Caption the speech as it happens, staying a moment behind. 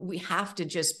we have to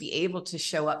just be able to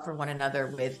show up for one another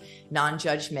with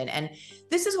non-judgment. And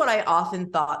this is what I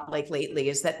often thought like lately,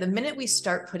 is that the minute we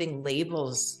start putting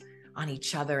labels on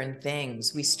each other and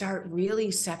things, we start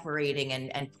really separating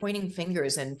and pointing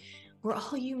fingers, and we're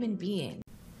all human beings.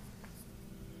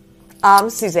 I'm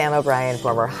Suzanne O'Brien,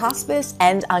 former hospice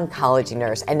and oncology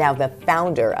nurse, and now the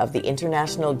founder of the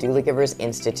International Doula Givers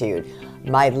Institute.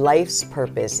 My life's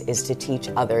purpose is to teach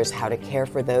others how to care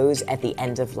for those at the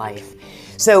end of life.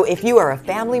 So if you are a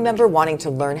family member wanting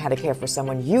to learn how to care for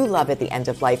someone you love at the end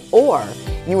of life, or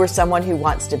you are someone who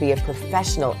wants to be a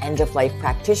professional end-of-life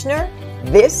practitioner,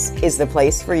 this is the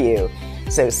place for you.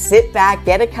 So sit back,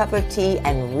 get a cup of tea,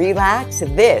 and relax.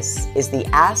 This is the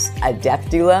Ask a Death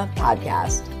Doula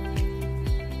podcast.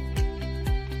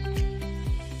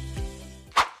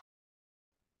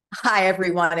 Hi,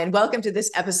 everyone, and welcome to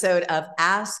this episode of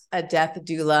Ask a Death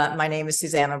Doula. My name is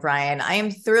Suzanne O'Brien. I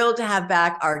am thrilled to have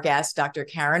back our guest, Dr.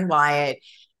 Karen Wyatt.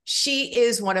 She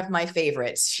is one of my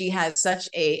favorites. She has such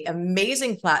an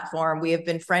amazing platform. We have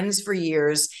been friends for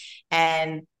years,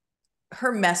 and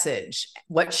her message,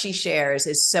 what she shares,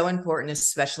 is so important,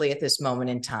 especially at this moment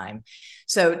in time.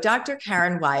 So, Dr.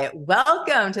 Karen Wyatt,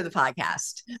 welcome to the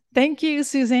podcast. Thank you,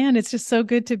 Suzanne. It's just so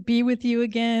good to be with you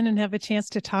again and have a chance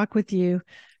to talk with you.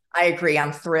 I agree.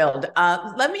 I'm thrilled.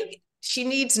 She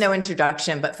needs no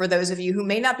introduction, but for those of you who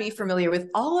may not be familiar with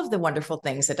all of the wonderful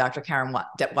things that Dr. Karen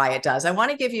Wyatt does, I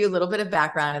want to give you a little bit of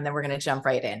background, and then we're going to jump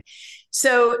right in.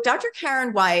 So Dr.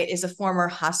 Karen Wyatt is a former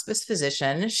hospice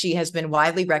physician. She has been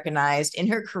widely recognized in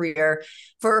her career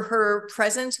for her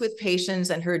presence with patients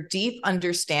and her deep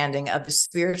understanding of the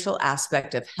spiritual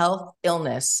aspect of health,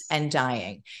 illness, and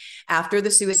dying. After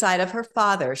the suicide of her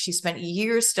father, she spent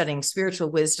years studying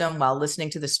spiritual wisdom while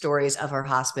listening to the stories of her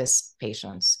hospice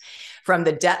patients. From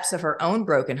the depths of her own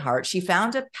broken heart, she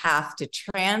found a path to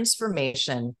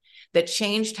transformation that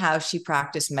changed how she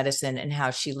practiced medicine and how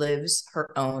she lives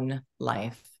her own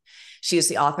life. She is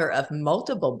the author of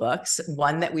multiple books,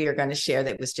 one that we are going to share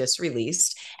that was just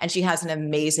released, and she has an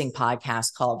amazing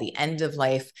podcast called The End of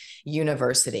Life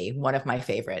University, one of my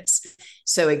favorites.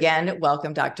 So again,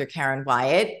 welcome, Dr. Karen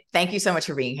Wyatt. Thank you so much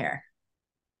for being here.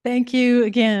 Thank you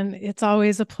again. It's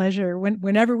always a pleasure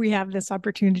whenever we have this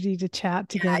opportunity to chat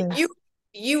together. Yeah,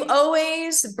 you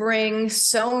always bring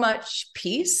so much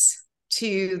peace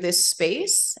to this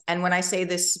space. And when I say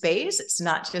this space, it's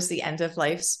not just the end of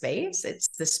life space, it's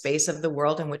the space of the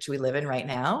world in which we live in right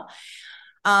now.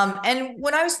 And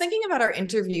when I was thinking about our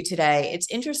interview today,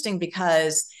 it's interesting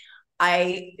because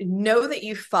I know that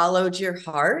you followed your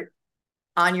heart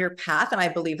on your path, and I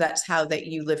believe that's how that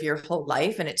you live your whole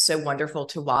life. And it's so wonderful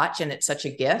to watch, and it's such a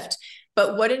gift.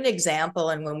 But what an example.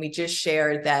 And when we just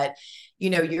shared that, you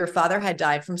know, your father had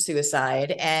died from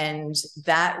suicide, and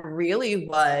that really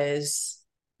was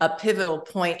a pivotal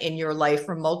point in your life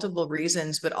for multiple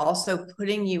reasons, but also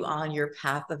putting you on your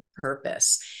path of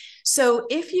purpose. So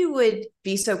if you would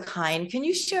be so kind, can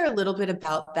you share a little bit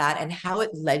about that and how it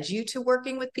led you to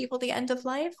working with people at the end of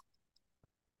life?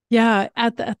 Yeah,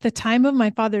 at the time of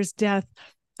my father's death,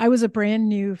 I was a brand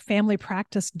new family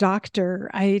practice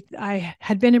doctor. I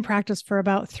had been in practice for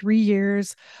about 3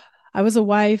 years. I was a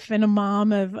wife and a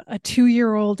mom of a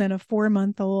 2-year-old and a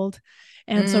 4-month-old.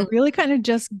 And so really kind of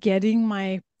just getting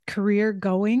my career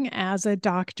going as a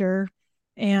doctor.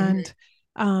 And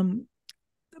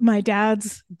my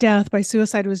dad's death by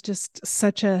suicide was just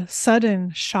such a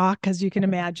sudden shock, as you can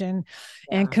imagine,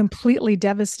 and completely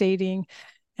devastating.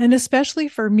 And especially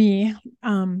for me,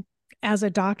 as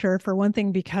a doctor, for one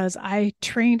thing, because I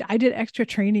did extra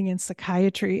training in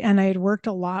psychiatry, and I had worked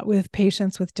a lot with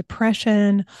patients with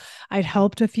depression. I'd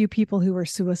helped a few people who were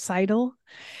suicidal.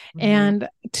 And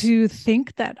to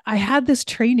think that I had this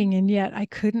training and yet I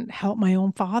couldn't help my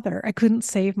own father, I couldn't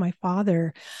save my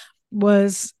father,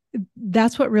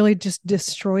 that's what really just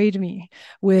destroyed me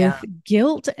with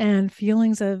guilt and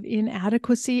feelings of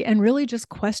inadequacy, and really just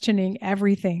questioning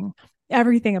everything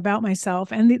about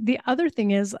myself. And the other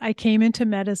thing is, I came into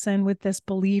medicine with this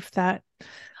belief that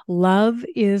love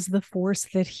is the force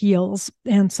that heals.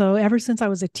 And so ever since I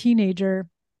was a teenager,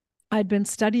 I'd been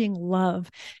studying love.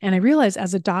 And I realized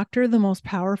as a doctor, the most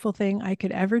powerful thing I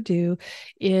could ever do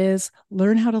is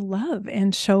learn how to love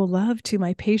and show love to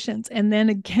my patients. And then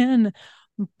again,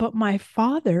 but my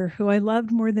father, who I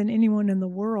loved more than anyone in the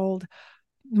world,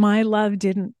 my love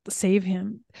didn't save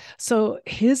him. So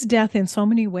his death in so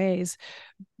many ways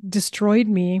destroyed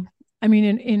me. I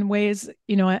mean, in ways,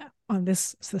 you know, on the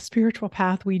spiritual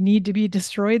path, we need to be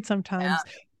destroyed sometimes.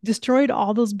 Destroyed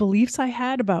all those beliefs I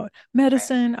had about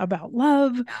medicine, about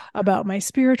love, about my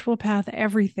spiritual path,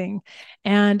 everything.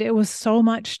 And it was so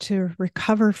much to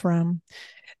recover from.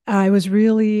 I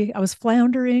was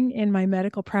floundering in my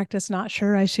medical practice, not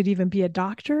sure I should even be a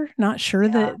doctor, not sure Yeah.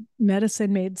 that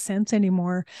medicine made sense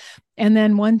anymore. And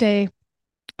then one day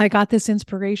I got this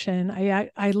inspiration.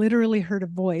 I literally heard a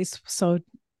voice, so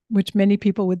which many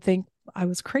people would think I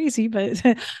was crazy, but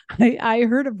I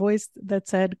heard a voice that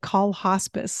said, call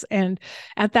hospice. And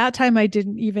at that time,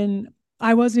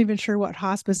 I wasn't even sure what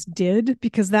hospice did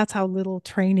because that's how little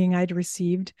training I'd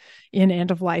received in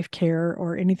end of life care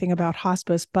or anything about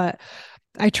hospice. But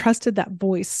I trusted that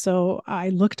voice. So I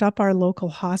looked up our local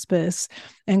hospice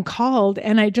and called,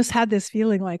 and I just had this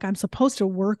feeling like I'm supposed to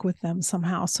work with them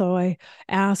somehow. So I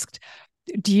asked,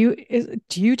 do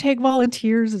you take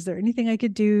volunteers? Is there anything I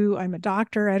could do? I'm a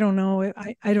doctor. I don't know.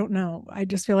 I don't know. I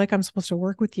just feel like I'm supposed to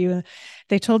work with you.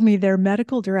 They told me their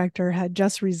medical director had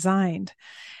just resigned.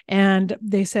 And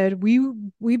they said,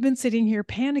 we've been sitting here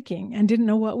panicking and didn't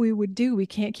know what we would do. We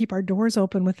can't keep our doors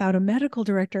open without a medical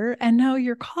director. And now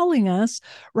you're calling us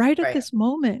right at Right. this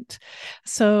moment.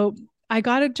 So I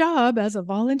got a job as a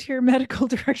volunteer medical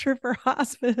director for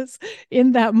hospice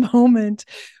in that moment,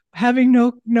 having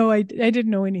I didn't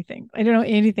know anything. I didn't know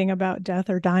anything about death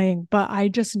or dying, but I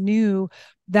just knew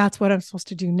that's what I'm supposed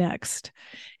to do next.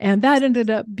 And that ended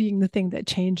up being the thing that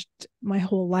changed my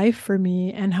whole life for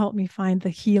me and helped me find the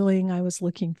healing I was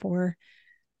looking for.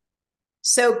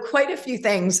 So quite a few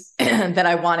things that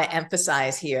I want to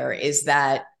emphasize here is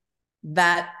that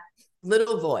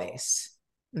little voice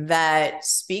that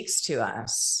speaks to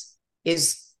us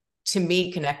is, to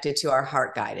me, connected to our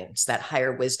heart guidance, that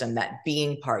higher wisdom, that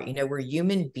being part. We're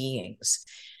human beings.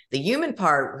 The human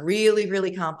part, really,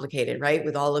 really complicated, right?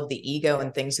 With all of the ego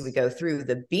and things that we go through.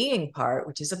 The being part,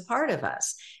 which is a part of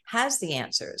us, has the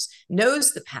answers,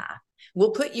 knows the path,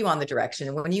 will put you on the direction.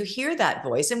 And when you hear that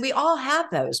voice, and we all have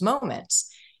those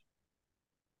moments,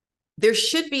 there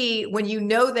should be, when you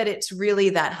know that it's really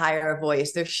that higher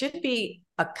voice, there should be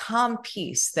a calm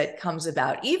peace that comes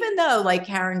about, even though, like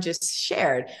Karen just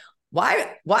shared, why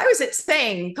was it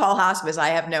saying call hospice? I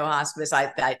have no hospice.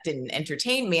 That didn't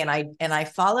entertain me. And I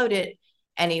followed it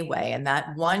anyway. And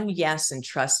that one yes, and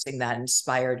trusting that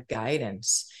inspired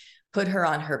guidance put her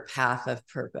on her path of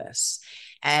purpose.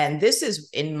 And this is,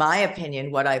 in my opinion,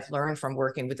 what I've learned from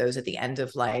working with those at the end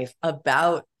of life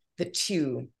about the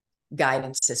two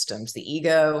guidance systems, the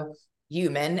ego,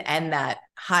 human, and that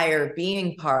higher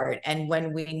being part. And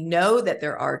when we know that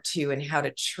there are two, and how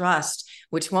to trust,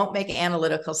 which won't make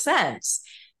analytical sense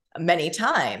many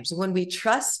times, when we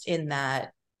trust in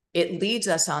that, it leads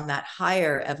us on that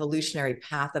higher evolutionary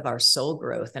path of our soul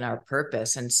growth and our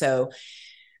purpose. And so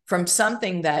from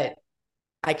something that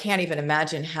I can't even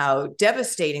imagine how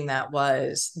devastating that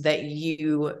was, that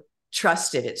you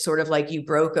trusted. It's sort of like you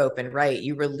broke open, right?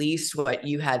 You released what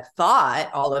you had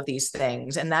thought, all of these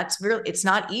things. And that's really, it's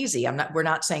not easy. We're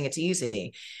not saying it's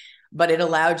easy, but it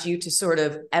allowed you to sort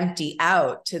of empty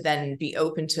out, to then be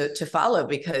open to follow,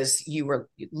 because you were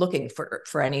looking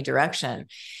for any direction.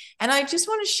 And I just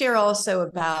want to share also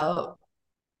about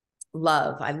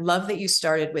love. I love that you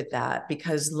started with that,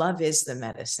 because love is the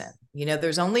medicine.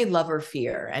 There's only love or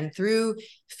fear. And through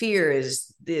fear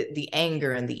is the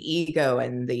anger and the ego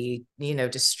and the,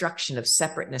 destruction of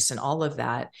separateness and all of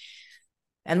that.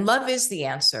 And love is the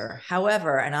answer.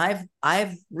 However, and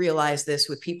I've realized this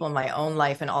with people in my own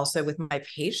life and also with my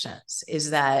patients, is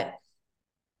that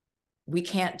we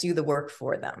can't do the work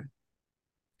for them.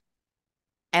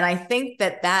 And I think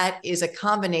that is a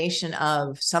combination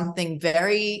of something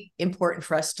very important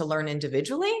for us to learn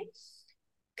individually,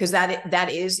 because that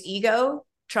is ego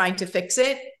trying to fix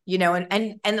it,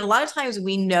 and a lot of times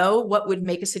we know what would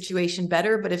make a situation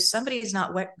better, but if somebody's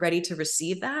not ready to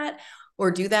receive that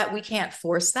or do that, we can't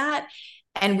force that.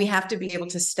 And we have to be able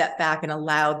to step back and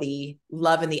allow the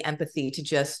love and the empathy to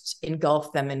just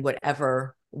engulf them in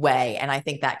whatever way. And I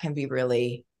think that can be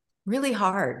really, really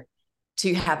hard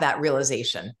to have that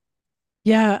realization.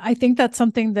 Yeah, I think that's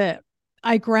something that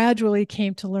I gradually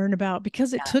came to learn about,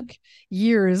 because it took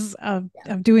years of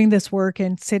doing this work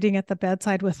and sitting at the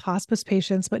bedside with hospice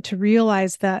patients, but to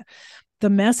realize that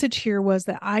the message here was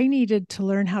that I needed to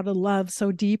learn how to love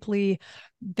so deeply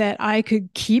that I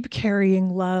could keep carrying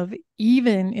love,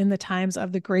 even in the times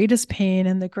of the greatest pain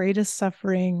and the greatest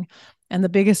suffering and the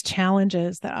biggest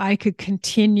challenges, that I could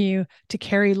continue to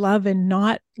carry love and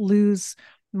not lose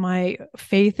my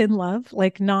faith in love,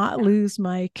 like not lose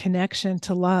my connection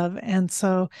to love.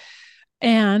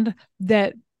 And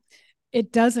that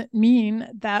it doesn't mean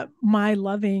that my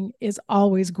loving is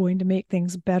always going to make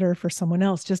things better for someone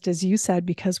else, just as you said,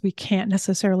 because we can't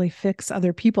necessarily fix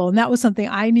other people. And that was something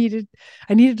I needed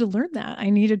to learn that. I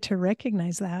needed to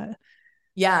recognize that.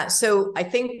 Yeah. So I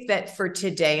think that for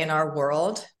today in our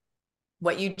world,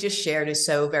 what you just shared is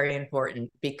so very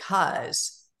important,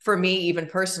 because for me, even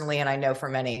personally, and I know for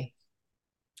many,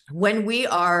 when we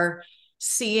are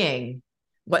seeing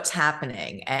what's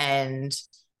happening and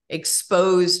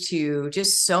exposed to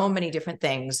just so many different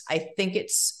things, I think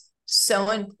it's so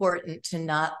important to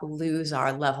not lose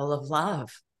our level of love,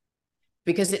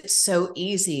 because it's so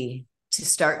easy to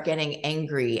start getting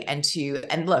angry and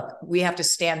look, we have to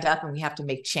stand up and we have to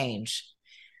make change.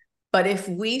 But if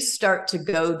we start to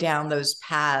go down those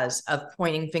paths of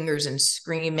pointing fingers and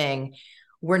screaming,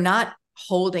 we're not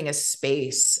holding a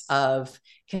space of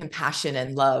compassion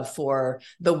and love for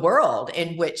the world,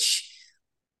 in which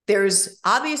there's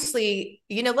obviously,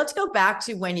 let's go back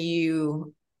to when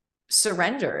you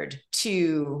surrendered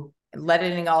to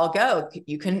letting it all go.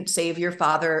 You couldn't save your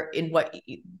father in what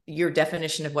your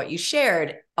definition of what you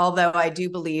shared, although I do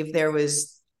believe there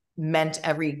was meant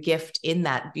every gift in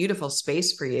that beautiful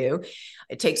space for you.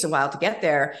 It takes a while to get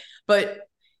there, but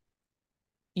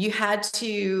you had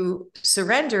to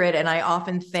surrender it. And I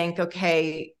often think,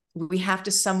 okay, we have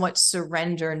to somewhat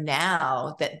surrender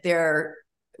now that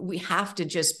we have to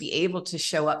just be able to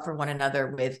show up for one another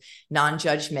with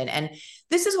non-judgment. And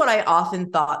this is what I often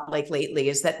thought, like lately,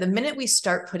 is that the minute we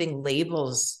start putting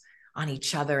labels on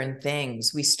each other and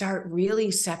things, we start really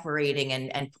separating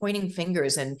and pointing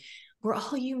fingers, and we're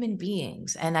all human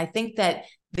beings. And I think that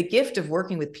the gift of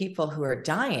working with people who are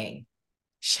dying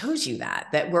shows you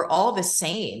that we're all the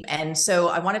same. And so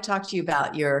I want to talk to you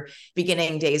about your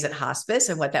beginning days at hospice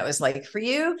and what that was like for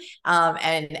you,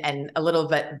 and a little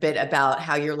bit about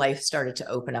how your life started to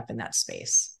open up in that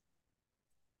space.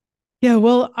 Yeah,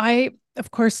 well, of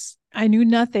course, I knew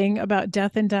nothing about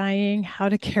death and dying, how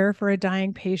to care for a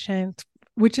dying patient,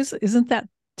 which isn't that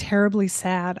terribly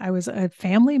sad. I was a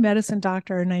family medicine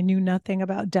doctor and I knew nothing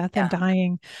about death and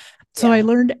dying. So I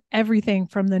learned everything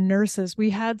from the nurses. We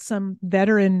had some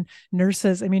veteran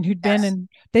nurses, who'd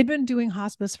they'd been doing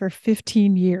hospice for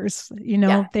 15 years.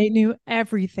 They knew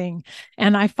everything.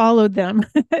 And I followed them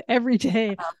every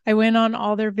day. I went on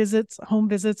all their home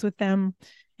visits with them,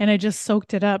 and I just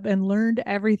soaked it up and learned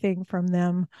everything from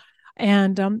them.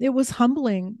 And it was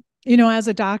humbling, as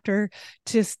a doctor,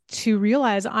 just to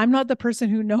realize I'm not the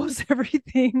person who knows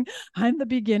everything. I'm the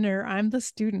beginner. I'm the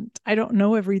student. I don't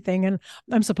know everything. And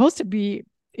I'm supposed to be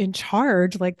in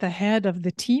charge, like the head of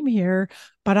the team here,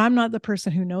 but I'm not the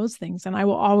person who knows things. And I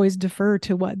will always defer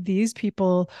to what these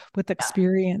people with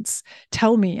experience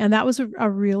tell me. And that was a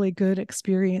really good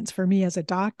experience for me as a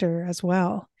doctor as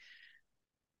well.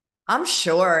 I'm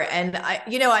sure. And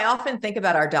I often think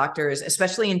about our doctors,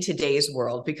 especially in today's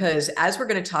world, because as we're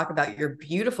going to talk about your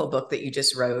beautiful book that you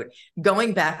just wrote,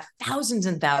 going back thousands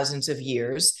and thousands of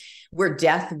years, where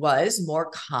death was more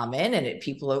common and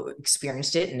people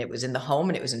experienced it, and it was in the home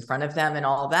and it was in front of them and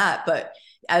all that. But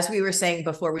as we were saying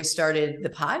before we started the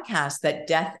podcast, that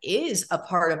death is a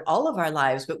part of all of our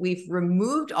lives, but we've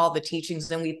removed all the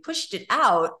teachings and we pushed it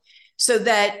out so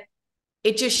that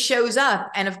it just shows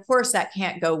up. And of course that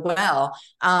can't go well.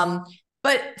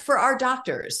 But for our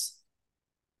doctors,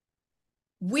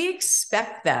 we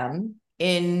expect them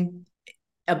in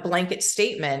a blanket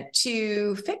statement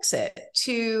to fix it.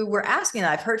 We're asking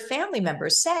that. I've heard family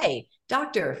members say,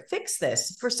 doctor, fix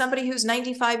this, for somebody who's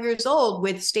 95 years old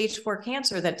with stage 4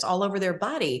 cancer that's all over their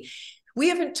body. We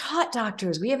haven't taught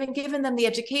doctors. We haven't given them the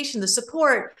education, the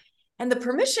support, and the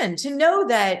permission to know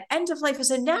that end of life is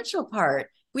a natural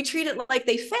part. We treat it like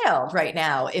they failed right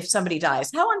now if somebody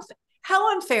dies.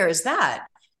 How unfair is that?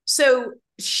 So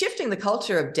shifting the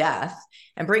culture of death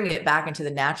and bringing it back into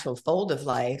the natural fold of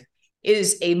life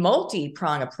is a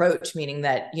multi-prong approach, meaning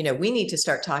that, we need to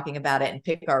start talking about it and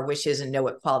pick our wishes and know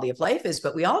what quality of life is,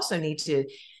 but we also need to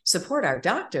support our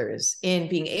doctors in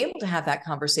being able to have that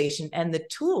conversation and the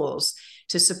tools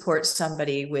to support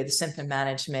somebody with symptom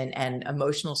management and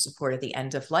emotional support at the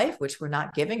end of life, which we're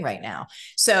not giving right now.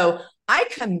 So I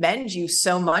commend you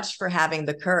so much for having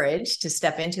the courage to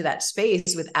step into that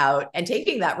space and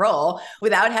taking that role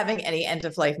without having any end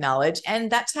of life knowledge. And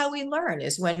that's how we learn,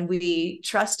 is when we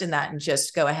trust in that and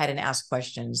just go ahead and ask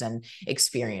questions and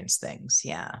experience things.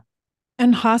 Yeah.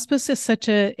 And hospice is such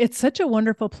a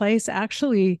wonderful place,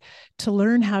 actually, to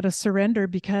learn how to surrender,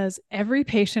 because every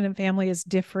patient and family is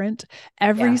different.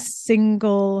 Every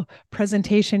single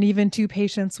presentation, even two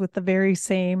patients with the very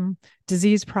same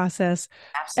disease process,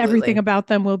 everything about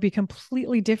them will be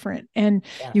completely different. And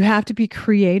you have to be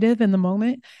creative in the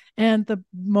moment. And the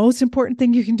most important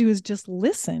thing you can do is just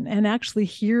listen and actually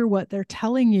hear what they're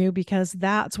telling you, because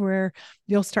that's where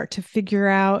you'll start to figure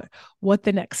out what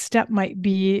the next step might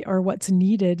be or what's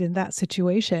needed in that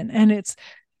situation. And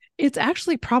it's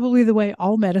actually probably the way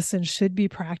all medicine should be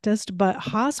practiced, but I was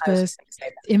hospice going to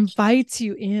say that. invites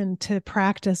you in to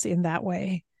practice in that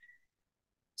way.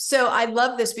 So I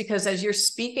love this because as you're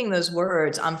speaking those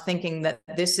words, I'm thinking that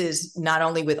this is not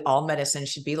only with all medicine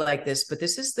should be like this, but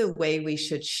this is the way we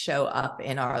should show up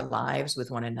in our lives with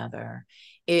one another,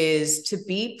 is to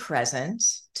be present,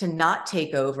 to not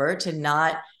take over, to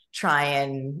not try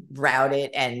and route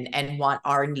it and want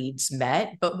our needs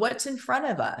met, but what's in front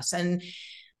of us. And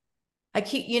I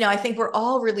think we're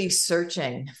all really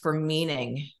searching for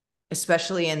meaning,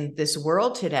 especially in this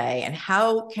world today. And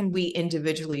how can we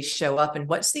individually show up? And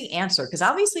what's the answer? Because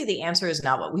obviously the answer is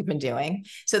not what we've been doing.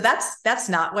 So that's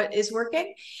not what is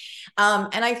working.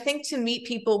 And I think to meet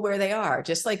people where they are,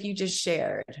 just like you just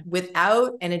shared,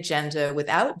 without an agenda,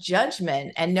 without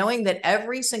judgment, and knowing that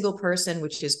every single person,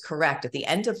 which is correct at the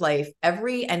end of life,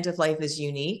 every end of life is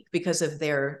unique because of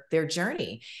their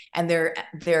journey and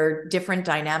their different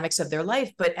dynamics of their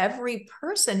life. But every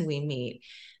person we meet,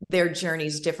 their journey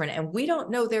is different and we don't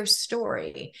know their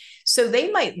story. So they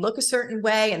might look a certain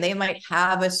way and they might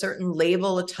have a certain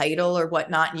label, a title or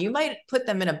whatnot. And you might put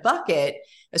them in a bucket,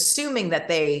 assuming that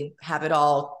they have it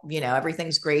all,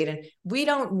 everything's great. And we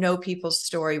don't know people's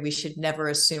story. We should never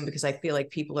assume, because I feel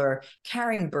like people are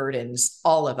carrying burdens,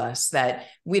 all of us, that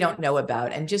we don't know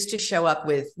about. And just to show up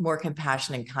with more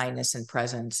compassion and kindness and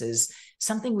presence is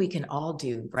something we can all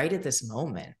do right at this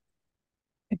moment.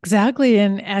 Exactly.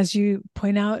 And as you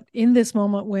point out, in this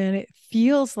moment when it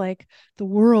feels like the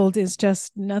world is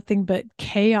just nothing but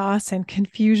chaos and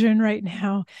confusion right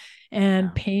now,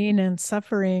 and pain and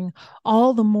suffering,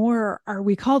 all the more are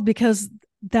we called, because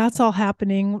that's all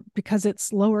happening because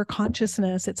it's lower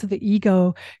consciousness. It's the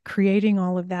ego creating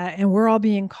all of that. And we're all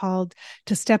being called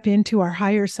to step into our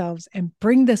higher selves and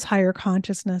bring this higher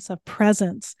consciousness of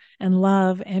presence and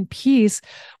love and peace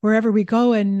wherever we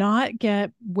go, and not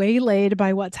get waylaid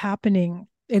by what's happening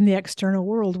in the external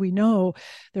world. We know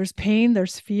there's pain,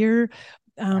 there's fear,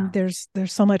 there's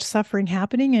so much suffering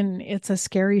happening, and it's a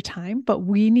scary time, but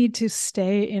we need to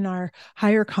stay in our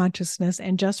higher consciousness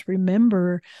and just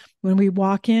remember, when we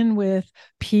walk in with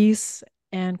peace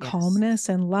and calmness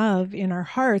and love in our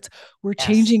hearts, we're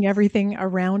changing everything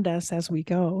around us as we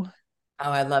go. Oh,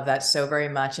 I love that so very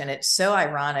much. And it's so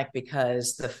ironic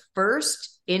because the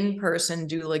first in-person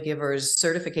doula givers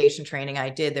certification training I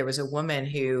did, there was a woman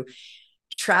who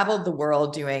traveled the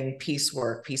world doing peace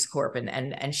work, Peace Corps,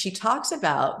 and she talks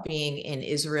about being in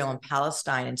Israel and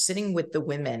Palestine and sitting with the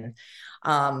women,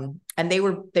 and they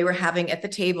were having at the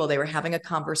table, they were having a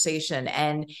conversation,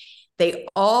 and they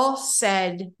all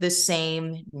said the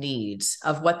same needs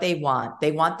of what they want.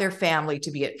 They want their family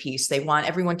to be at peace. They want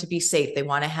everyone to be safe. They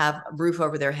want to have a roof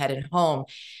over their head and home.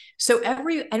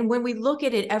 And when we look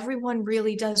at it, everyone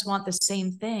really does want the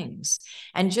same things.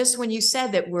 And just when you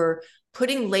said that we're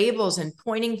putting labels and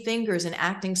pointing fingers and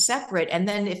acting separate, and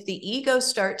then if the ego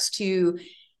starts to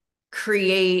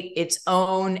create its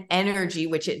own energy,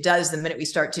 which it does the minute we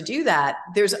start to do that,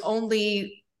 there's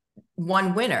only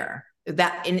one winner,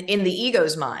 that in the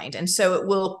ego's mind. And so it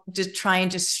will just try and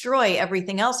destroy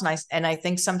everything else. And I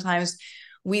think sometimes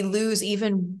we lose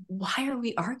even, why are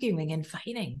we arguing and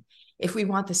fighting if we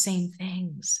want the same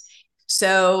things?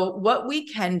 So what we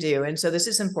can do, and so this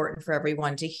is important for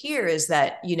everyone to hear, is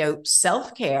that,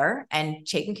 self-care and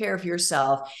taking care of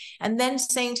yourself, and then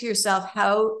saying to yourself,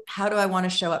 how do I want to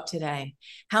show up today?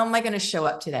 How am I going to show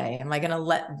up today? Am I going to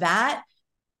let that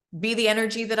be the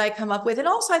energy that I come up with? And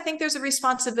also, I think there's a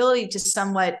responsibility to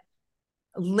somewhat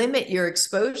limit your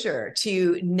exposure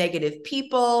to negative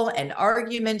people and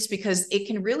arguments, because it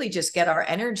can really just get our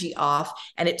energy off.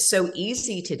 And it's so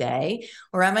easy today.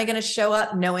 Or am I going to show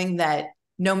up knowing that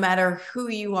no matter who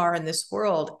you are in this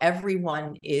world,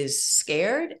 everyone is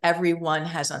scared, everyone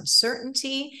has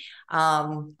uncertainty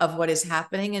of what is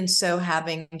happening. And so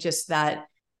having just that,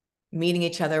 meeting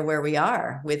each other where we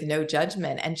are with no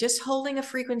judgment, and just holding a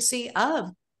frequency of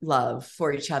love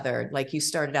for each other, like you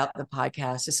started out the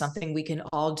podcast, is something we can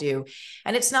all do.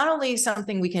 And it's not only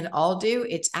something we can all do,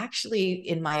 it's actually,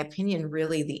 in my opinion,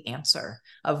 really the answer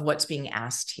of what's being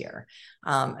asked here.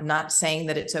 I'm not saying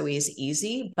that it's always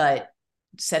easy, but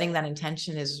setting that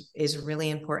intention is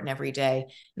really important every day,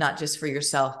 not just for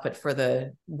yourself, but for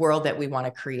the world that we want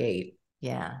to create.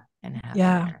 And have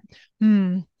there.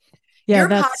 Yeah,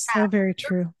 that's so very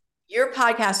true. Your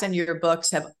podcast and your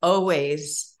books have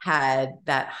always had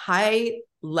that high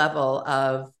level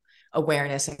of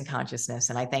awareness and consciousness.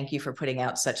 And I thank you for putting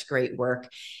out such great work.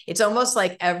 It's almost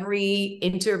like every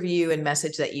interview and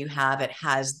message that you have, it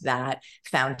has that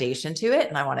foundation to it.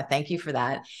 And I want to thank you for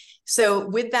that. So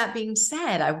with that being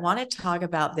said, I want to talk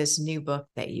about this new book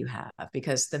that you have,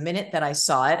 because the minute that I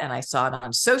saw it, and I saw it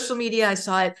on social media, I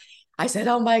saw it, I said,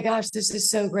 oh my gosh, this is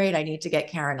so great. I need to get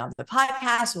Karen on the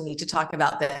podcast. We need to talk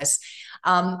about this.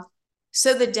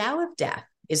 So The Tao of Death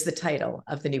is the title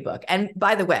of the new book. And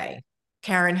by the way,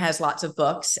 Karen has lots of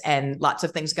books and lots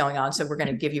of things going on. So we're going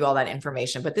to give you all that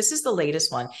information, but this is the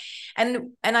latest one.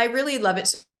 And I really love it.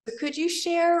 So could you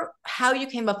share how you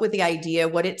came up with the idea,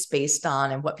 what it's based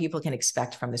on, and what people can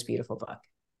expect from this beautiful book?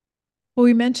 Well,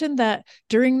 we mentioned that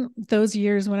during those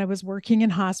years when I was working in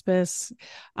hospice,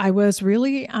 I was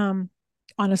really on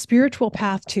a spiritual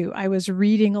path too. I was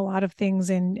reading a lot of things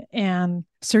and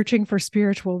searching for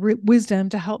spiritual wisdom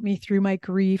to help me through my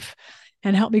grief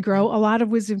and help me grow. A lot of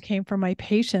wisdom came from my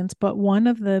patients, but one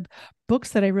of the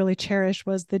books that I really cherished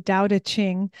was the Tao Te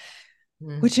Ching,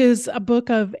 which is a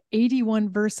book of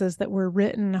 81 verses that were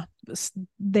written,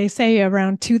 they say,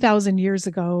 around 2,000 years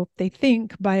ago. They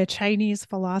think by a Chinese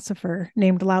philosopher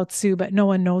named Lao Tzu, but no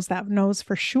one knows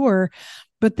for sure.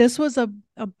 But this was a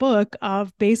book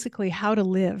of basically how to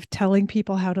live, telling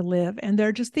people how to live. And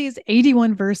they're just these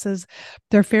 81 verses.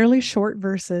 They're fairly short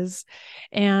verses,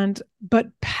 but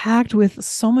packed with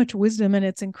so much wisdom. And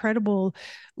it's incredible.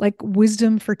 Like,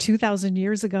 wisdom for 2,000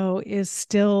 years ago is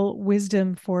still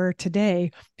wisdom for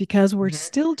today, because we're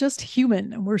still just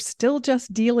human, and we're still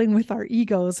just dealing with our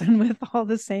egos and with all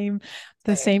the same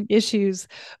issues.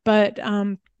 But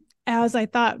as I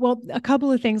thought, well, a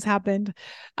couple of things happened.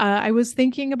 I was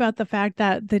thinking about the fact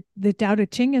that the Tao Te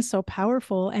Ching is so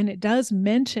powerful, and it does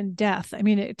mention death. I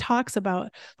mean, it talks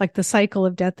about like the cycle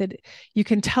of death, that you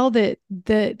can tell that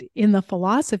in the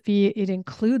philosophy, it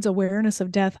includes awareness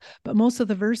of death, but most of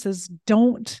the verses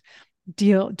don't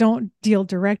deal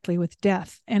directly with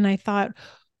death. And I thought,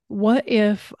 what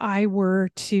if I were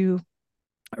to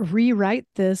rewrite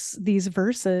these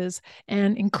verses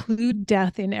and include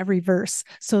death in every verse,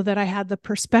 so that I had the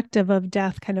perspective of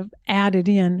death kind of added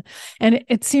in. And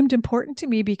it seemed important to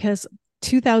me because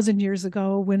 2,000 years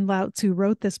ago, when Lao Tzu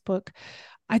wrote this book,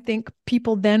 I think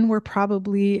people then were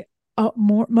probably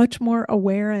much more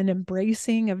aware and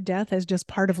embracing of death as just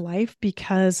part of life,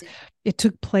 because it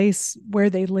took place where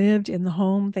they lived, in the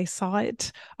home. They saw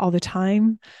it all the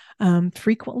time,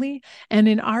 frequently. And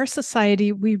in our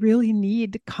society, we really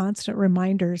need constant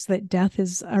reminders that death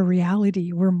is a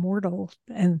reality. We're mortal.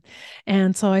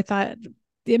 And so I thought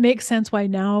it makes sense why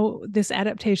now this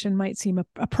adaptation might seem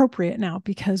appropriate now,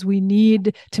 because we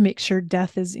need to make sure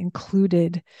death is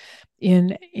included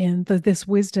in this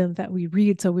wisdom that we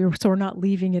read, so we're not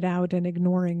leaving it out and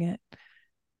ignoring it.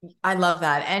 I love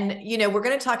that. And, we're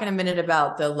going to talk in a minute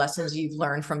about the lessons you've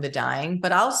learned from the dying,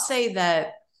 but I'll say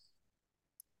that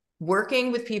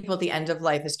working with people at the end of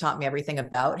life has taught me everything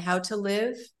about how to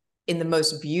live in the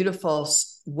most beautiful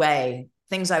way,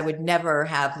 things I would never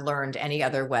have learned any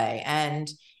other way. And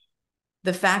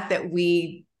the fact that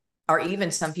we are, even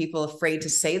some people, afraid to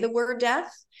say the word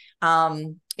death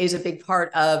is a big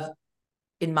part of,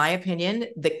 in my opinion,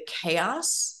 the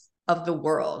chaos of the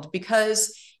world.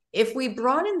 Because if we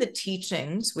brought in the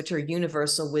teachings, which are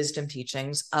universal wisdom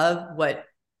teachings of what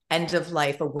end of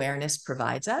life awareness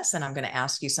provides us, and I'm going to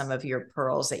ask you some of your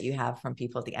pearls that you have from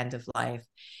people at the end of life,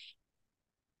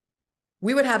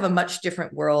 we would have a much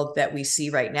different world that we see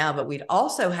right now. But we'd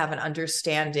also have an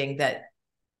understanding that,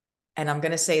 and I'm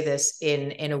going to say this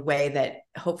in a way that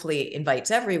hopefully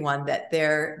invites everyone, that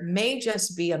there may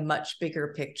just be a much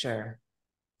bigger picture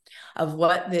of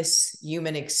what this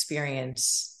human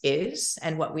experience is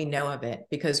and what we know of it.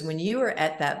 Because when you are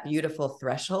at that beautiful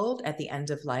threshold at the end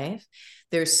of life,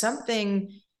 there's something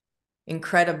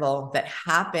incredible that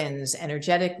happens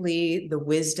energetically, the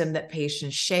wisdom that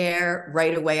patients share.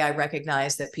 Right away, I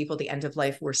recognize that people at the end of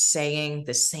life were saying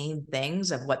the same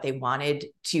things of what they wanted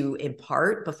to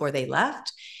impart before they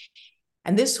left.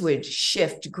 And this would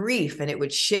shift grief, and it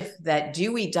would shift that,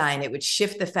 do we die? And it would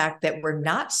shift the fact that we're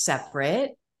not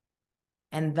separate.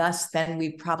 And thus, then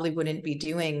we probably wouldn't be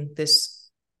doing this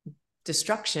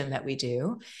destruction that we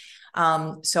do.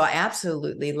 So I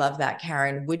absolutely love that,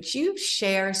 Karen. Would you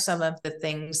share some of the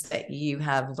things that you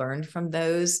have learned from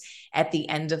those at the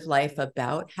end of life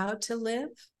about how to live?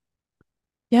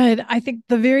 Yeah, I think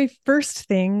the very first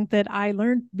thing that I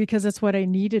learned, because it's what I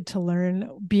needed to learn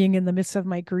being in the midst of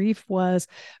my grief, was,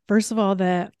 first of all,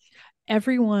 that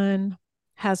everyone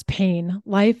has pain.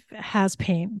 Life has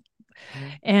pain.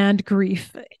 and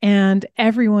grief. And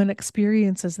everyone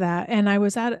experiences that. And I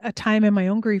was at a time in my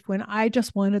own grief when I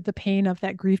just wanted the pain of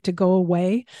that grief to go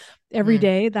away every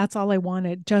day. That's all I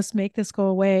wanted. Just make this go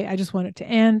away. I just want it to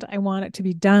end. I want it to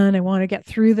be done. I want to get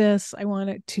through this. I want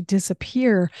it to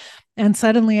disappear. And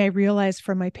suddenly I realized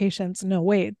from my patients, no,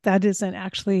 wait, that isn't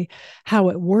actually how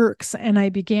it works. And I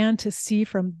began to see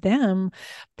from them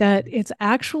that it's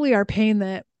actually our pain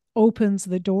that opens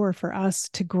the door for us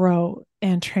to grow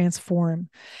and transform.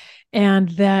 And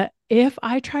that if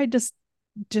I tried to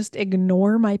just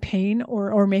ignore my pain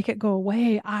or make it go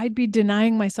away, I'd be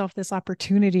denying myself this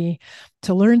opportunity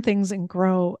to learn things and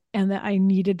grow, and that I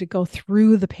needed to go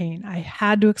through the pain. I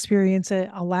had to experience it,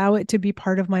 allow it to be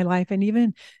part of my life, and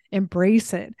even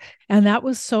embrace it. And that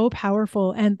was so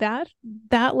powerful. And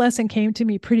that lesson came to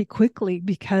me pretty quickly,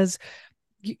 because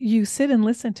you sit and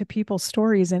listen to people's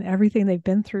stories and everything they've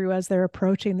been through as they're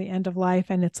approaching the end of life.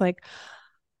 And it's like,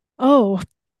 oh,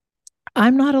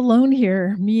 I'm not alone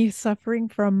here. Me suffering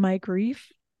from my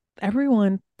grief.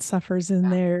 Everyone suffers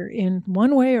in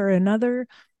one way or another.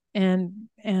 And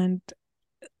I'm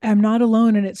not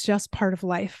alone, and it's just part of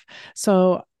life.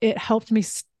 So it helped me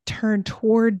turn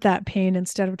toward that pain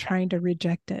instead of trying to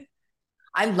reject it.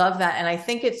 I love that. And I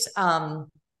think it's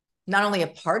not only a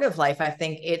part of life, I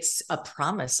think it's a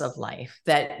promise of life,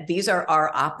 that these are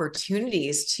our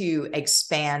opportunities to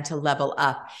expand, to level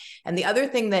up. And the other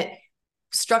thing that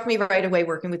struck me right away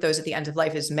working with those at the end of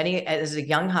life is, many, as a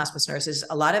young hospice nurse, is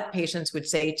a lot of patients would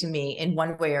say to me in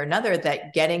one way or another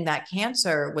that getting that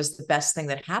cancer was the best thing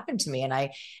that happened to me. And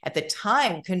I, at the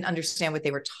time, couldn't understand what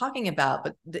they were talking about,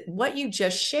 but what you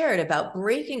just shared about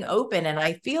breaking open. And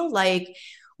I feel like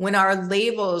when our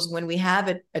labels, when we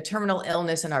have a terminal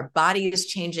illness and our body is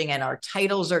changing and our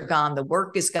titles are gone, the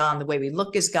work is gone, the way we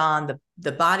look is gone,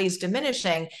 the body's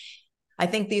diminishing, I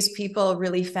think these people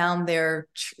really found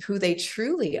who they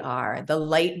truly are, the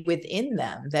light within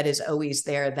them that is always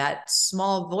there, that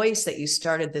small voice that you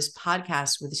started this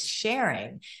podcast with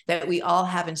sharing, that we all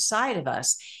have inside of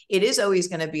us. It is always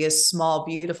going to be a small,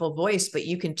 beautiful voice, but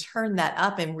you can turn that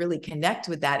up and really connect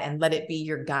with that and let it be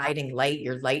your guiding light,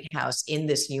 your lighthouse in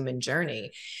this human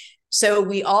journey. So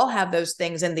we all have those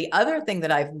things. And the other thing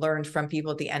that I've learned from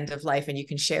people at the end of life, and you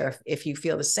can share if you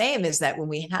feel the same, is that when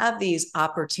we have these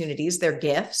opportunities, they're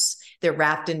gifts, they're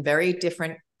wrapped in very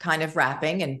different kind of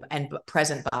wrapping and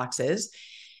present boxes.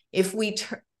 If we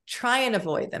try and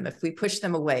avoid them, if we push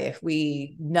them away, if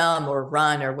we numb or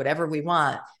run or whatever we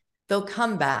want, they'll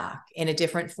come back in a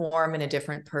different form, in a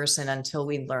different person, until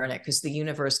we learn it. Because the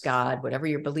universe, God, whatever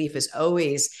your belief, is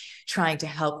always trying to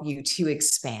help you to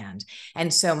expand.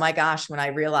 And so, my gosh, when I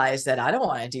realized that I don't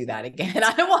want to do that again,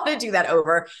 I don't want to do that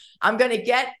over, I'm going to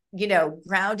get,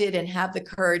 grounded and have the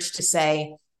courage to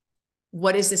say,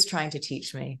 what is this trying to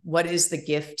teach me? What is the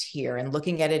gift here? And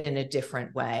looking at it in a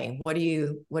different way. What do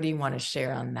you want to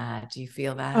share on that? Do you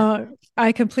feel that?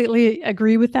 I completely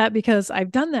agree with that, because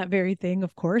I've done that very thing,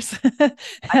 of course,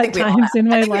 at times in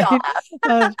my life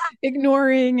of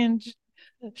ignoring and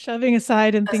shoving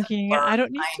aside and thinking, I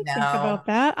don't need to think about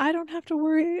that. I don't have to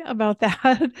worry about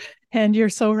that. And you're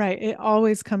so right. It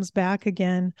always comes back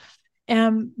again.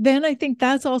 And then I think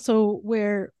that's also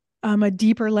where a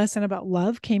deeper lesson about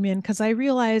love came in, because I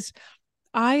realized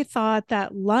I thought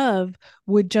that love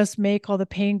would just make all the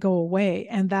pain go away.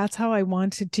 And that's how I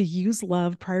wanted to use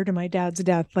love prior to my dad's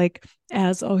death, like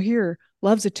as, oh, here,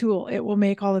 love's a tool. It will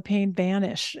make all the pain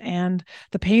vanish, and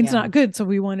the pain's not good, so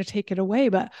we want to take it away.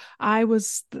 But I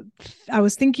was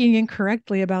thinking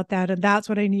incorrectly about that. And that's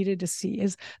what I needed to see,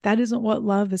 is that isn't what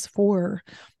love is for.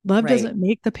 Love doesn't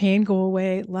make the pain go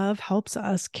away. Love helps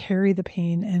us carry the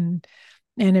pain and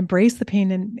embrace the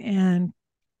pain and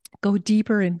go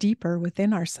deeper and deeper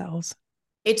within ourselves.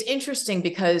 It's interesting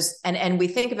because, and we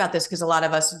think about this because a lot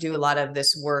of us do a lot of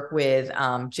this work with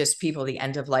just people, the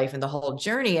end of life and the whole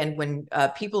journey. And when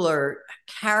people are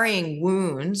carrying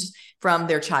wounds from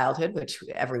their childhood, which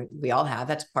we all have,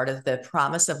 that's part of the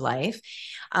promise of life.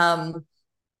 When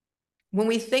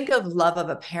we think of love of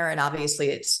a parent, obviously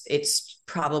it's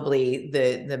probably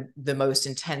the most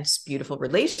intense, beautiful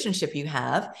relationship you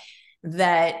have.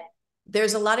 That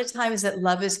there's a lot of times that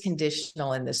love is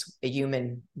conditional in this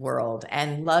human world,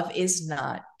 and love is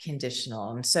not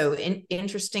conditional. And so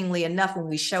interestingly enough, when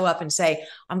we show up and say,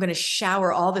 I'm going to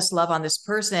shower all this love on this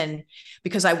person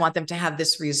because I want them to have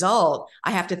this result, I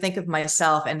have to think of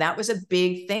myself. And that was a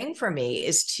big thing for me,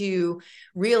 is to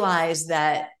realize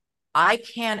that I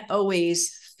can't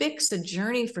always fix a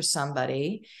journey for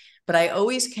somebody, but I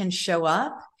always can show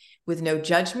up with no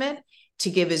judgment to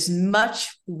give as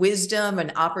much wisdom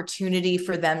and opportunity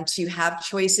for them to have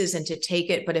choices and to take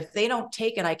it. But if they don't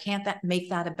take it, I can't make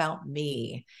that about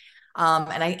me.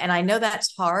 And I know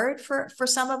that's hard for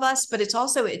some of us, but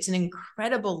it's an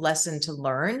incredible lesson to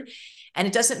learn. And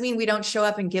it doesn't mean we don't show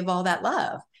up and give all that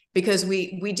love, because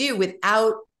we do,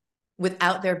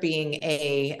 without there being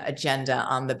a agenda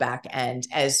on the back end,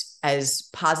 as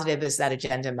positive as that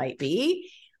agenda might be.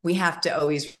 We have to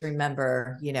always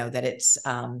remember, that it's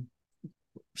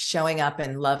showing up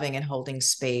and loving and holding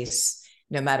space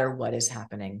no matter what is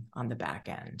happening on the back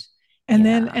end. And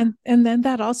then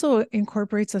that also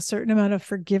incorporates a certain amount of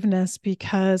forgiveness,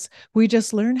 because we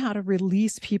just learn how to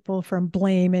release people from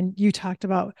blame. And you talked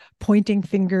about pointing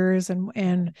fingers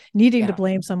and needing to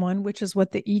blame someone, which is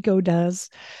what the ego does.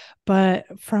 But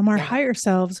from our higher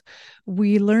selves,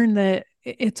 we learn that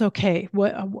it's okay.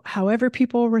 However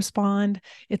people respond,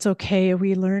 it's okay.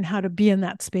 We learn how to be in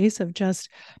that space of just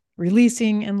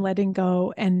releasing and letting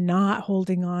go, and not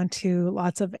holding on to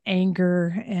lots of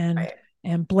anger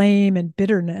and blame and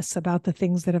bitterness about the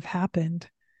things that have happened.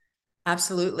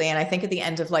 Absolutely. And I think at the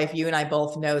end of life, you and I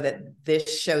both know that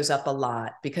this shows up a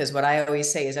lot, because what I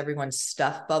always say is everyone's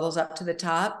stuff bubbles up to the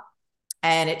top.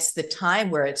 And it's the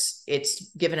time where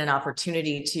it's given an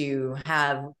opportunity to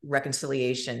have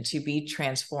reconciliation, to be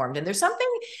transformed. And there's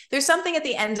something at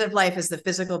the end of life, as the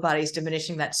physical body is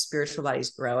diminishing, that spiritual body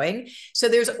is growing. So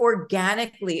there's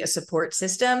organically a support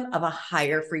system of a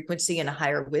higher frequency and a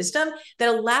higher wisdom that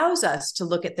allows us to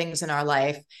look at things in our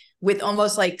life with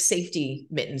almost like safety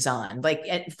mittens on,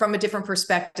 like from a different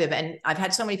perspective. And I've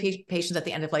had so many patients at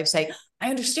the end of life say, I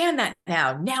understand that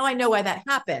now. Now I know why that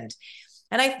happened.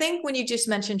 And I think when you just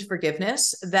mentioned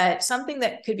forgiveness, that something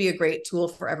that could be a great tool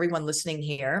for everyone listening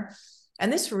here,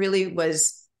 and this really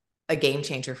was a game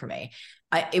changer for me.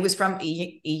 It was from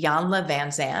Iyanla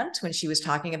Vanzant when she was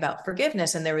talking about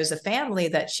forgiveness. And there was a family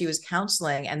that she was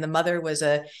counseling, and the mother was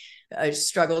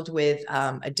struggled with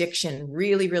addiction,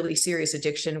 really, really serious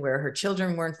addiction, where her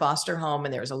children were in foster home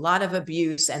and there was a lot of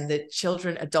abuse, and the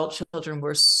adult children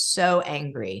were so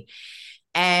angry.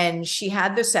 And she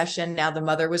had the session. Now the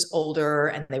mother was older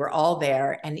and they were all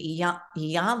there. And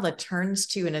Iyanla turns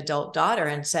to an adult daughter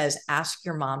and says, ask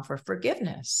your mom for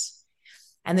forgiveness.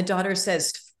 And the daughter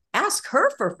says, ask her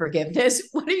for forgiveness?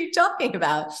 What are you talking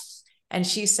about? And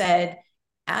she said,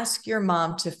 ask your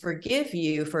mom to forgive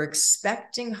you for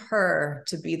expecting her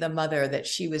to be the mother that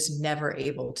she was never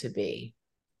able to be.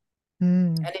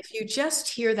 And if you just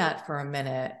hear that for a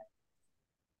minute,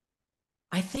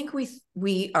 I think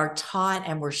we are taught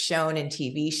and we're shown in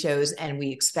TV shows, and we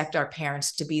expect our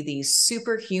parents to be these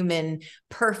superhuman,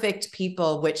 perfect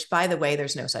people, which, by the way,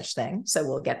 there's no such thing. So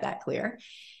we'll get that clear.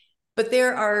 But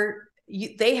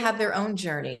they have their own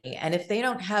journey. And if they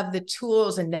don't have the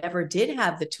tools, and never did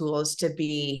have the tools, to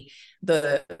be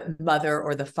the mother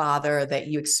or the father that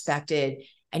you expected,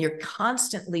 and you're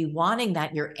constantly wanting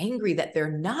that, you're angry that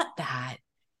they're not that,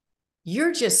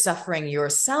 you're just suffering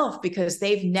yourself, because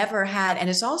they've never had. And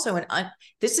it's also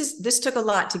this took a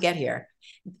lot to get here.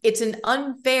 It's an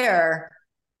unfair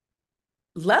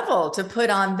level to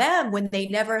put on them when they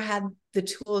never had the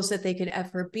tools that they could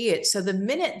ever be it. So the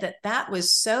minute that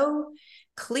was so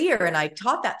clear, and I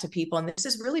taught that to people, and this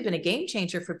has really been a game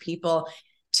changer for people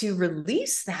to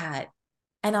release that.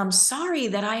 And I'm sorry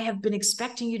that I have been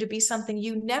expecting you to be something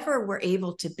you never were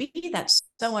able to be. That's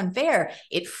so unfair.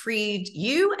 It freed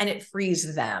you and it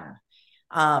frees them.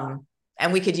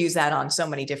 And we could use that on so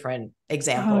many different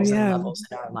examples and levels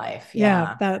in our life.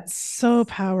 Yeah, that's so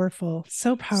powerful.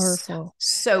 So powerful.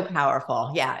 So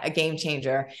powerful. Yeah, a game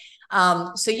changer.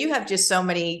 So you have just so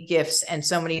many gifts and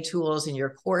so many tools in your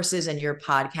courses and your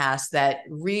podcasts that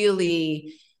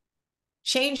really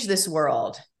change this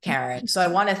world, Karen. So I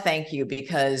want to thank you,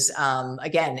 because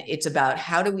again, it's about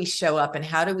how do we show up and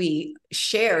how do we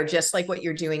share, just like what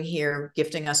you're doing here,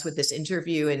 gifting us with this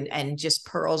interview and just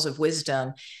pearls of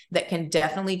wisdom that can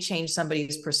definitely change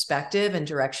somebody's perspective and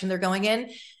direction they're going in.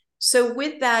 So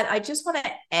with that, I just want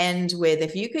to end with,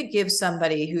 if you could give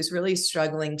somebody who's really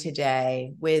struggling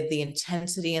today with the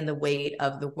intensity and the weight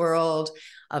of the world,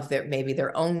 of maybe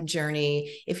their own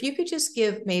journey, if you could just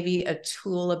give maybe a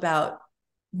tool about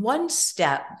one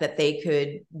step that they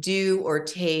could do or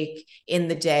take in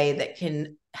the day that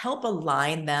can help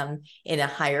align them in a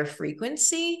higher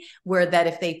frequency, where that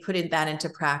if they put that into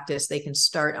practice, they can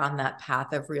start on that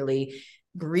path of really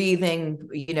breathing,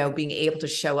 being able to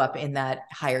show up in that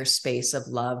higher space of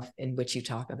love in which you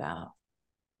talk about.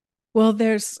 Well,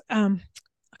 there's a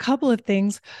couple of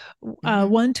things.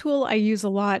 One tool I use a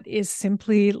lot is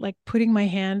simply like putting my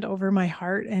hand over my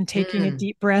heart and taking a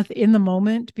deep breath in the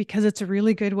moment, because it's a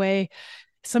really good way.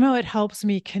 somehow it helps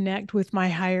me connect with my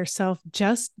higher self.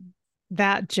 Just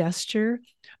that gesture,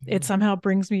 it somehow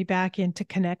brings me back into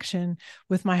connection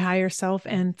with my higher self.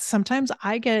 And sometimes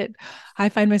I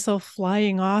find myself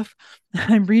flying off.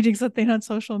 I'm reading something on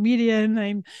social media and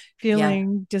I'm Yeah.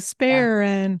 feeling Yeah. despair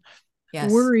and Yes.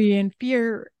 worry and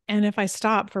fear. And if I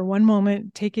stop for one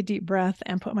moment, take a deep breath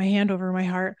and put my hand over my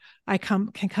heart, can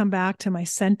come back to my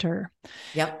center.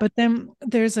 Yep. But then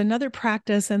there's another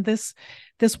practice, and this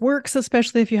works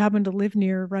especially if you happen to live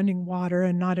near running water,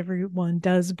 and not everyone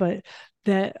does, but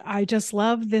that I just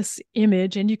love this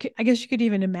image. And I guess you could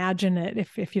even imagine it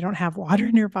if you don't have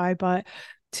water nearby, but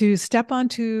to step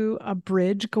onto a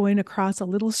bridge going across a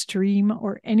little stream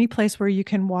or any place where you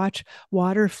can watch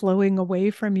water flowing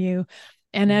away from you.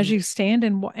 And as Mm-hmm. you stand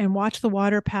and watch the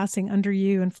water passing under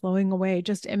you and flowing away,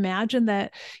 just imagine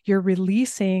that you're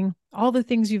releasing all the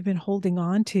things you've been holding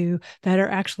on to that are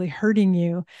actually hurting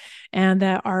you and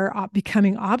that are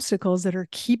becoming obstacles that are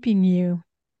keeping you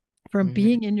from Mm-hmm.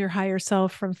 being in your higher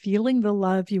self, from feeling the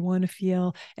love you want to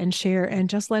feel and share, and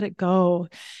just let it go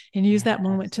and use that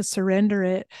moment Yes. to surrender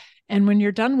it. And when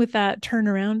you're done with that, turn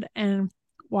around and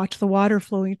watch the water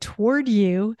flowing toward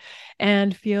you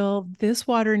and feel this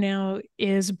water now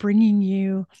is bringing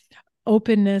you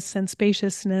openness and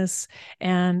spaciousness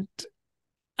and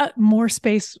more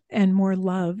space and more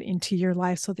love into your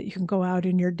life so that you can go out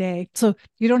in your day. So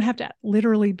you don't have to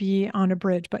literally be on a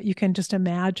bridge, but you can just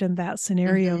imagine that Mm-hmm.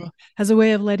 scenario as a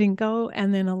way of letting go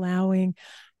and then allowing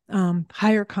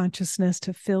higher consciousness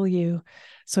to fill you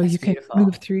so That's you can move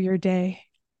beautiful. through your day.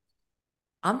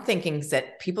 I'm thinking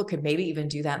that people could maybe even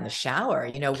do that in the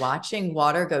shower, watching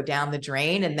water go down the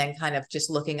drain and then kind of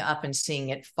just looking up and seeing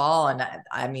it fall. And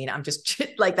I mean, I'm just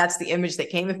like, that's the image that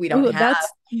came if we don't Ooh, have.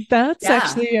 that's Yeah.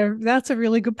 actually that's a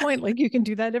really good point. Like you can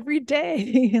do that every day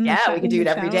Yeah, we could in do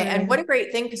the it every day. shower. And Yeah. what a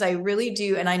great thing, because I really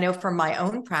do. And I know from my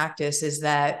own practice is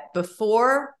that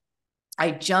before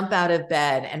I jump out of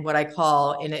bed and what I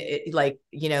call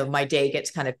my day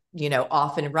gets kind of,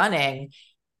 off and running,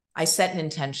 I set an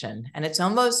intention. And it's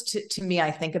almost to me, I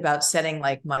think about setting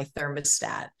like my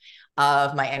thermostat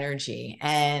of my energy.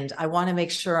 And I want to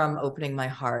make sure I'm opening my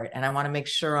heart and I want to make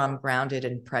sure I'm grounded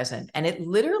and present. And it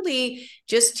literally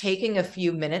just taking a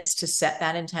few minutes to set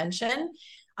that intention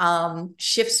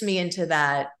shifts me into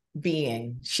that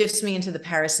being, shifts me into the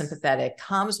parasympathetic,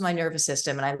 calms my nervous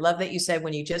system. And I love that you said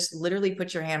when you just literally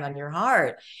put your hand on your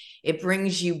heart, it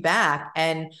brings you back.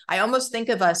 And I almost think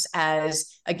of us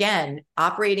as, again,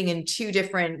 operating in two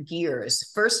different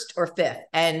gears, first or fifth.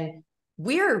 And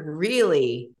we're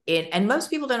really in, and most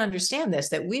people don't understand this,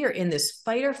 that we are in this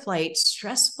fight or flight,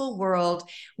 stressful world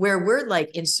where we're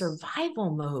like in survival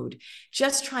mode,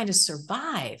 just trying to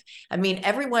survive. I mean,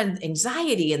 everyone,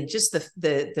 anxiety and just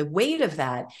the weight of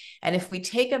that. And if we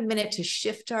take a minute to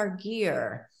shift our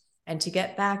gear and to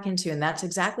get back into, and that's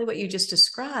exactly what you just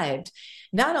described,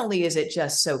 not only is it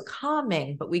just so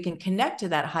calming, but we can connect to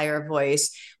that higher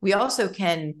voice. We also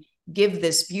can give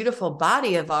this beautiful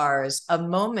body of ours a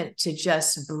moment to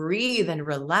just breathe and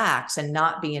relax and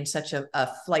not be in such a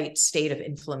flight state of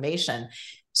inflammation.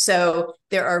 So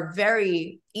there are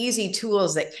very easy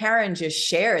tools that Karen just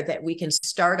shared that we can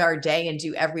start our day and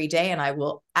do every day. And I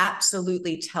will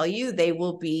absolutely tell you, they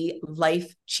will be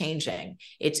life changing.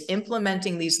 It's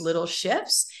implementing these little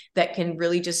shifts that can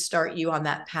really just start you on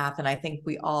that path. And I think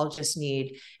we all just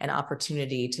need an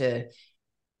opportunity to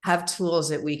have tools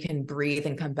that we can breathe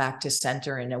and come back to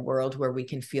center in a world where we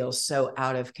can feel so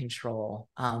out of control.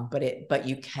 But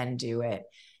you can do it.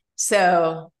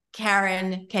 So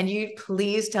Karen, can you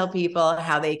please tell people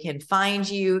how they can find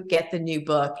you, get the new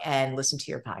book, and listen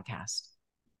to your podcast?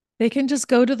 They can just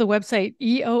go to the website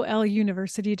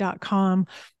eoluniversity.com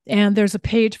and there's a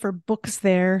page for books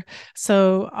there.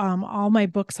 So all my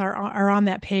books are on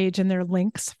that page and they're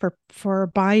links for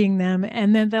buying them.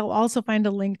 And then they'll also find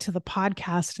a link to the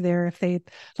podcast there if they'd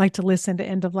like to listen to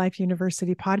End of Life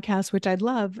University podcast, which I'd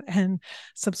love, and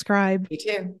subscribe. Me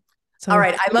too. All So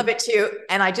right. I love it too.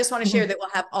 And I just want to share that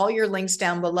we'll have all your links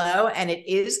down below, and it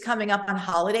is coming up on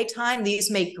holiday time.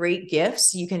 These make great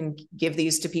gifts. You can give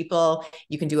these to people.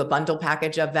 You can do a bundle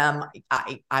package of them.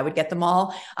 I would get them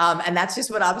all. And that's just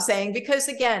what I'm saying, because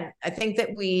again, I think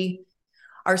that we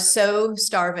are so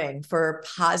starving for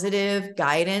positive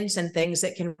guidance and things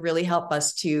that can really help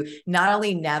us to not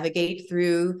only navigate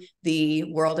through the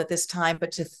world at this time,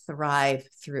 but to thrive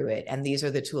through it. And these are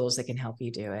the tools that can help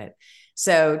you do it.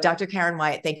 So, Dr. Karen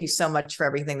Wyatt, thank you so much for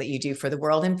everything that you do for the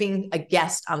world and being a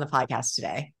guest on the podcast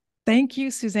today. thank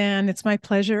you, Suzanne. It's my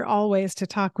pleasure always to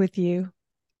talk with you.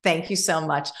 Thank you so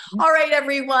much. All right,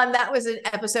 everyone. That was an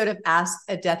episode of Ask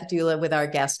a Death Doula with our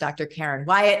guest, Dr. Karen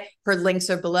Wyatt. Her links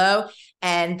are below.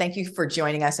 And thank you for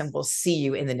joining us, and we'll see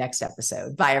you in the next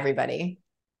episode. Bye, everybody.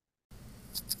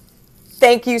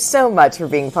 Thank you so much for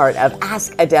being part of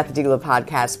Ask a Death Doula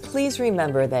podcast. Please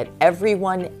remember that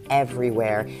everyone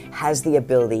everywhere has the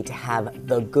ability to have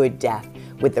the good death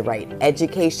with the right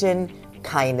education,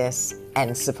 kindness,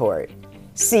 and support.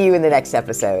 See you in the next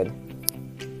episode.